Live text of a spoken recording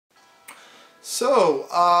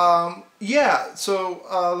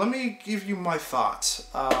Let me give you my thoughts.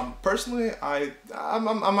 Personally,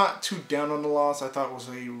 I'm not too down on the loss. I thought it was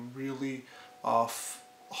a really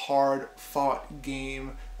hard-fought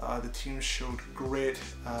game. The team showed grit.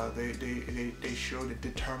 They showed a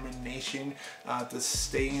determination to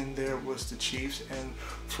stay in there was the Chiefs. And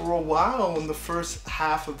for a while in the first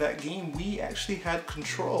half of that game, we actually had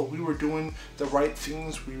control. We were doing the right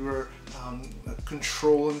things. We were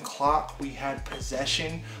controlling clock. We had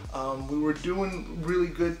possession. We were doing really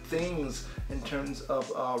good things in terms of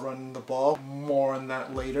running the ball. More on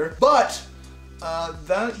that later. But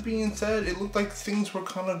that being said, it looked like things were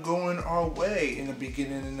kind of going our way in the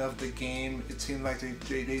beginning of the game. It seemed like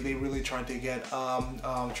they really tried to get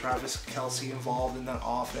Travis Kelce involved in that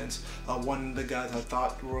offense. One of the guys I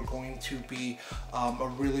thought were going to be a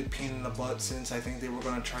really pain in the butt, since I think they were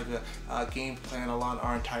going to try to game plan a lot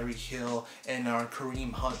on Tyreek Hill and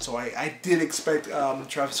Kareem Hunt. So I did expect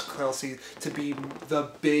Travis Kelce to be the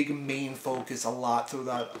big main focus a lot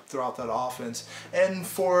throughout that offense. And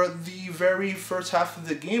for the very first half of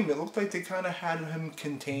the game, it looked like they kind of had him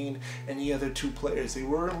contained any other two players. They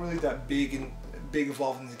weren't really that big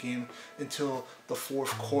involved in the game until the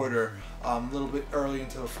fourth quarter, a little bit early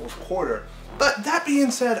into the fourth quarter. But that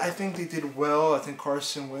being said, I think they did well. I think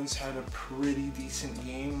Carson Wentz had a pretty decent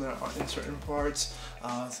game in certain parts.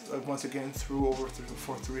 Once again, threw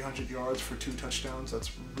for 300 yards for 2 touchdowns. That's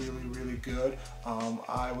really, really good.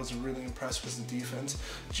 I was really impressed with the defense.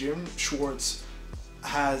 Jim Schwartz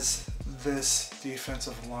has this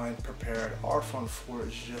defensive line prepared. Our front four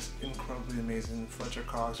is just incredibly amazing. Fletcher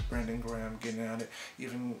Cox, Brandon Graham getting at it.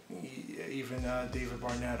 Even David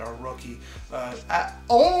Barnett, our rookie,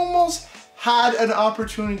 almost had an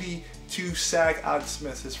opportunity to sack Alex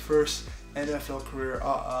Smith, his first NFL career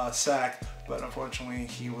sack, but unfortunately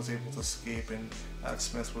he was able to escape, and Alex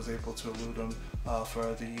Smith was able to elude him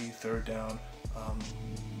for the third down.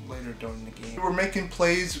 Later during the game, we were making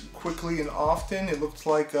plays quickly and often. It looked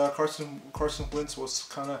like Carson Wentz was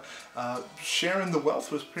kind of sharing the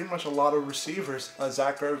wealth with pretty much a lot of receivers.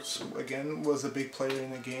 Zach Ertz again was a big player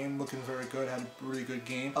in the game, looking very good. Had a really good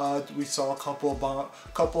game. We saw a couple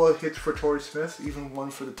of hits for Torrey Smith, even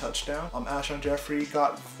one for the touchdown. Alshon Jeffrey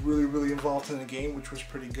got really involved in the game, which was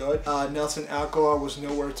pretty good. Nelson Agholor was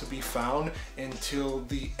nowhere to be found until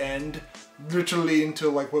the end. Literally until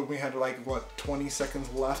like when we had like 20 seconds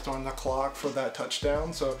left on the clock for that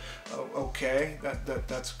touchdown. So okay,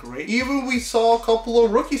 that's great. Even we saw a couple of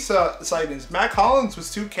rookie sightings. Matt Collins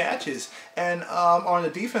was 2 catches, and on the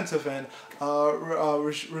defensive end,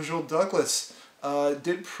 Rasul Douglas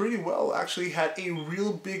did pretty well. Actually had a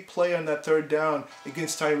real big play on that third down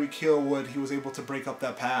against Tyreek Hill when he was able to break up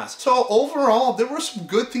that pass. So overall, there were some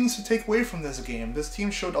good things to take away from this game. This team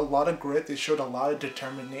showed a lot of grit. They showed a lot of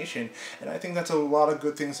determination. And I think that's a lot of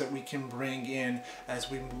good things that we can bring in as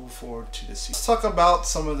we move forward to the season. Let's talk about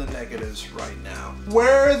some of the negatives right now.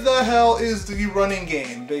 Where the hell is the running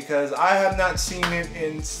game? Because I have not seen it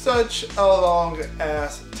in such a long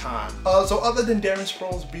ass time. So other than Darren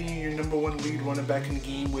Sproles being your #1 lead running back in the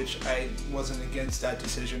game, which I wasn't against that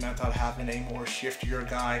decision. I thought having a more shiftier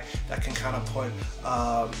guy that can kind of put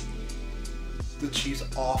the Chiefs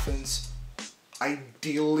offense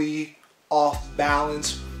ideally off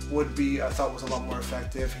balance would be, I thought, was a lot more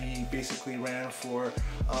effective. He basically ran for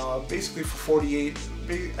 48,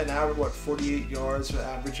 an average 48 yards, an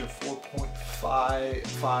average of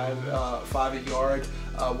 4.5 a yard.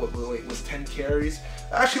 Was 10 carries.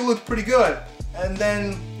 Actually looked pretty good. And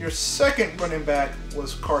then your second running back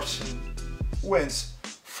was Carson Wentz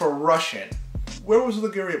for rushing. Where was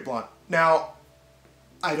LeGarrette Blount? Now,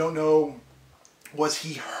 I don't know. Was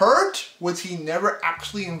he hurt? Was he never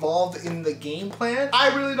actually involved in the game plan?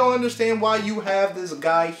 I really don't understand why you have this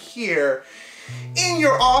guy here in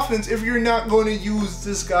your offense if you're not going to use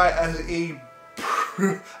this guy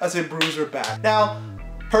as a bruiser back. Now,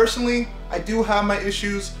 personally, I do have my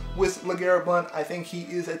issues with LeGarrette Blount. I think he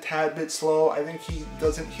is a tad bit slow. I think he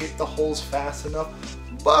doesn't hit the holes fast enough.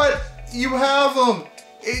 But you have him.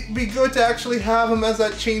 It'd be good to actually have him as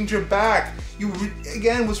that changer back.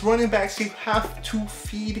 Again, with running backs, you have to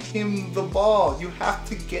feed him the ball. You have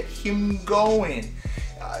to get him going.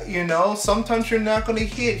 You know, sometimes you're not going to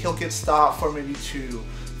hit. He'll get stopped for maybe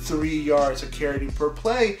 2-3 yards of carry per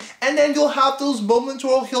play. And then you'll have those moments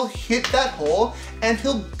where he'll hit that hole and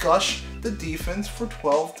he'll gush the defense for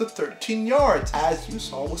 12 to 13 yards, as you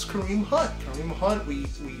saw with Kareem Hunt. Kareem Hunt, we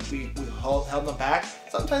held him back.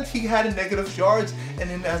 Sometimes he had negative yards,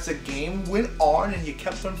 and then as the game went on and you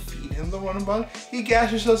kept on feeding him the running ball, he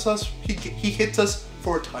gashes us, he hits us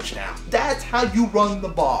for a touchdown. That's how you run the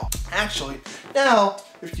ball. Actually, now,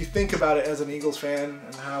 if you think about it as an Eagles fan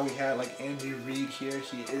and how we had like Andy Reid here,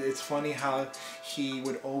 it's funny how he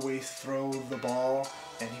would always throw the ball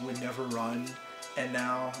and he would never run. And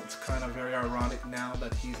now it's kind of very ironic now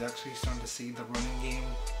that he's actually starting to see the running game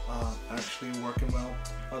actually working well,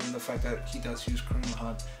 other than the fact that he does use Kareem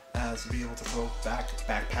Hunt as to be able to throw back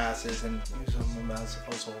passes and use him as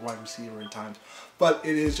also a wide receiver at times. But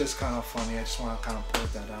it is just kind of funny. I just want to kind of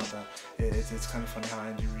point that out, that it's kind of funny how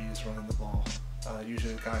Andy Reid is running the ball.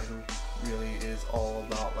 Usually a guy who really is all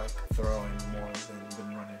about like throwing more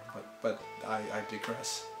than running. But I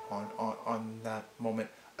digress on that moment.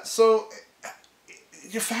 So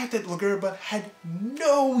the fact that LeGarrette had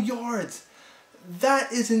no yards,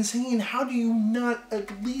 that is insane. How do you not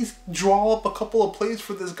at least draw up a couple of plays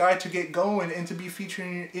for this guy to get going and to be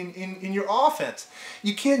featured in your offense?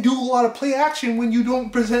 You can't do a lot of play action when you don't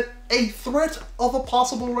present a threat of a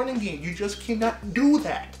possible running game. You just cannot do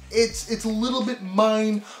that. It's a little bit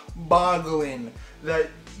mind-boggling that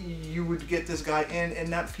you would get this guy in and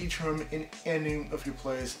not feature him in any of your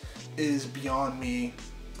plays is beyond me.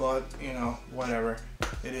 But, you know, whatever.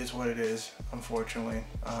 It is what it is, unfortunately.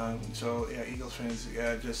 So, yeah, Eagles fans,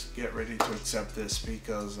 just get ready to accept this,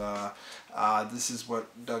 because this is what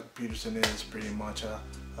Doug Peterson is, pretty much a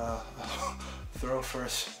throw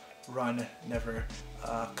first, run never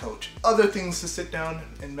coach. Other things to sit down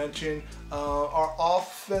and mention, our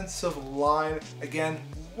offensive line, again,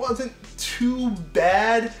 wasn't too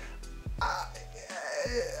bad.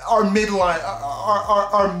 Our midline,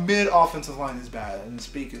 our mid offensive line is bad, and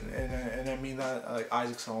and I mean that, like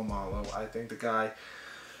Isaac Salomalo. I think the guy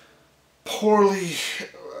poorly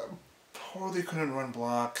couldn't run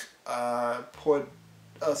block, put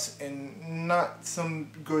us in not some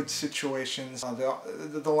good situations.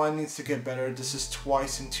 The line needs to get better. This is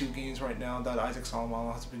twice in 2 games right now that Isaac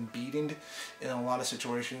Salomalo has been beaten in a lot of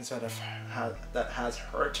situations that has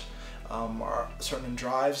hurt certain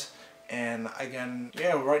drives. And again,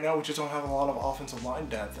 yeah, right now we just don't have a lot of offensive line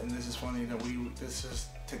depth, and this is funny that this is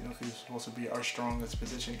technically supposed to be our strongest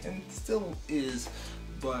position, and still is,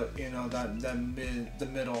 but you know, the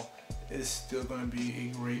middle is still going to be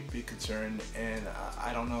a great big concern, and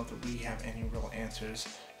I don't know that we have any real answers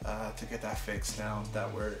to get that fixed now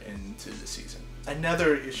that we're into the season.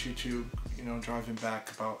 Another issue to, you know, driving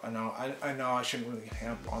back about, I know I shouldn't really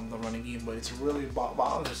hamp on the running game, but it's really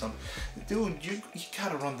bothersome. Dude, you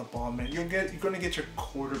gotta run the ball, man. You're gonna get your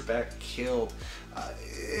quarterback killed.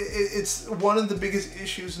 It's one of the biggest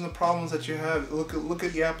issues and the problems that you have. Look at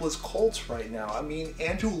Indianapolis Colts right now. I mean,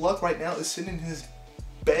 Andrew Luck right now is sitting in his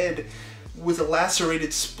bed with a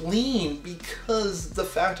lacerated spleen because the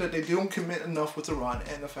fact that they don't commit enough with the run,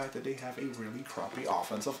 and the fact that they have a really crappy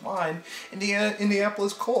offensive line in the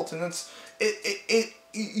Indianapolis Colts, and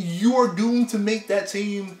you are doomed to make that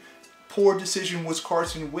same poor decision with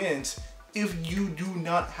Carson Wentz if you do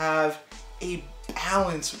not have a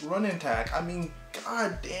balanced running attack. I mean,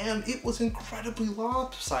 god damn, it was incredibly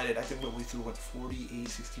lopsided. I think we threw 48,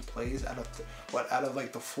 60 plays out of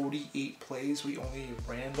like the 48 plays, we only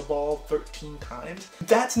ran the ball 13 times.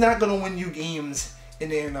 That's not gonna win you games in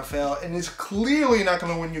the NFL, and it's clearly not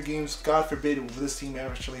gonna win you games, God forbid, if this team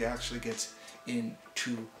actually gets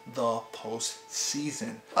into the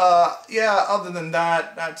postseason. Yeah, other than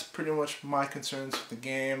that, that's pretty much my concerns with the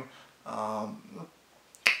game.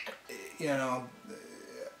 You know,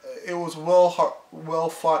 it was well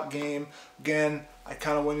fought game. Again, I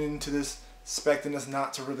kind of went into this expecting us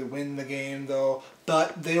not to really win the game though,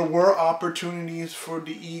 but there were opportunities for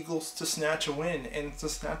the Eagles to snatch a win, and to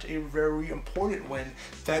snatch a very important win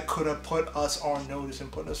that could have put us on notice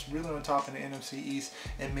and put us really on top in the NFC East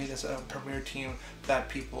and made us a premier team that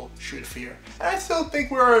people should fear. And I still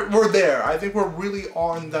think we're there. I think we're really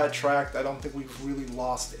on that track. I don't think we've really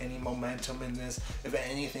lost any momentum in this. If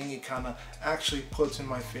anything, it kind of actually puts in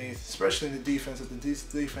my faith, especially in the defense, that this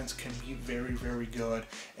defense can be very, very good,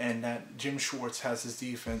 and that Jim Schwartz has his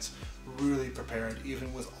defense really prepared,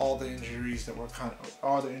 even with all the injuries that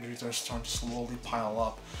all the injuries are starting to slowly pile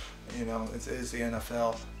up. You know, it is the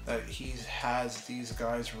NFL, that he has these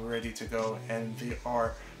guys ready to go, and they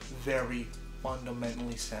are very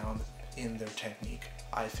fundamentally sound in their technique.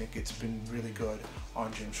 I think it's been really good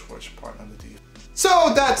on Jim Schwartz's part on the defense.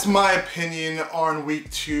 So that's my opinion on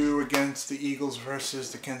week 2 against the Eagles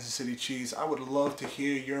versus the Kansas City Chiefs. I would love to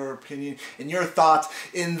hear your opinion and your thoughts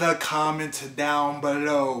in the comments down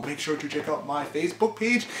below. Make sure to check out my Facebook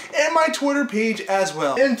page and my Twitter page as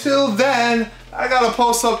well. Until then, I gotta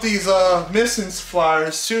post up these missing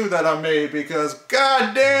flyers too that I made, because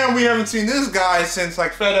goddamn, we haven't seen this guy since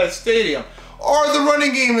like Arrowhead Stadium, or the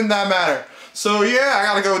running game in that matter. So yeah, I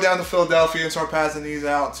gotta go down to Philadelphia and start passing these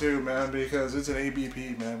out too, man, because it's an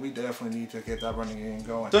ABP, man. We definitely need to get that running game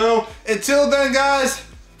going. So until then, guys,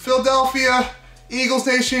 Philadelphia, Eagles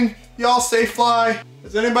Nation, y'all stay fly.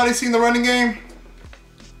 Has anybody seen the running game?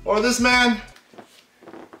 Or this man?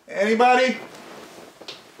 Anybody?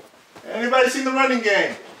 Anybody seen the running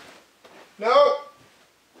game? Nope.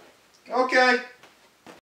 Okay.